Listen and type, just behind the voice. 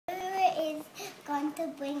going to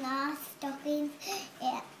bring our stockings.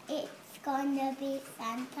 It's going to be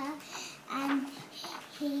Santa, and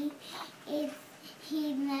he is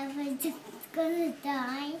never just going to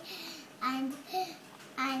die, and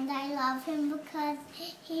I love him because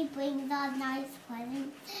he brings us nice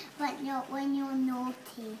presents, but not when you're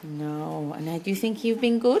naughty. No. And do you think you've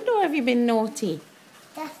been good, or have you been naughty?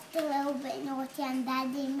 Just a little bit naughty, and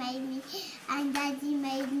Daddy made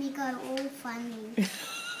me go all funny.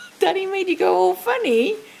 Daddy made you go all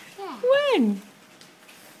funny? Yeah. When?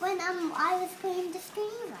 When I was putting the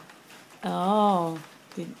string up. Oh.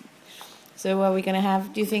 So are we going to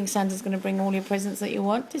have... Do you think Santa's going to bring all your presents that you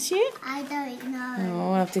want this year? I don't know. Oh,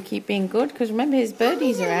 we'll have to keep being good, because remember his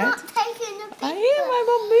birdies are out. Not taking a picture. I hear my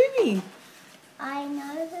mum moving. I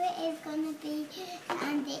know who it is going to be,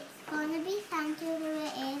 and it's going to be Santa who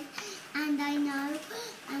it is, and I know,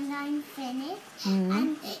 and I'm finished,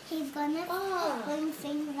 and he's going to bring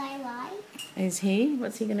things I like. Is he?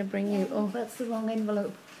 What's he going to bring you? Oh, that's the wrong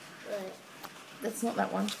envelope. That's not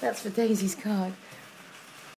that one. That's for Daisy's card.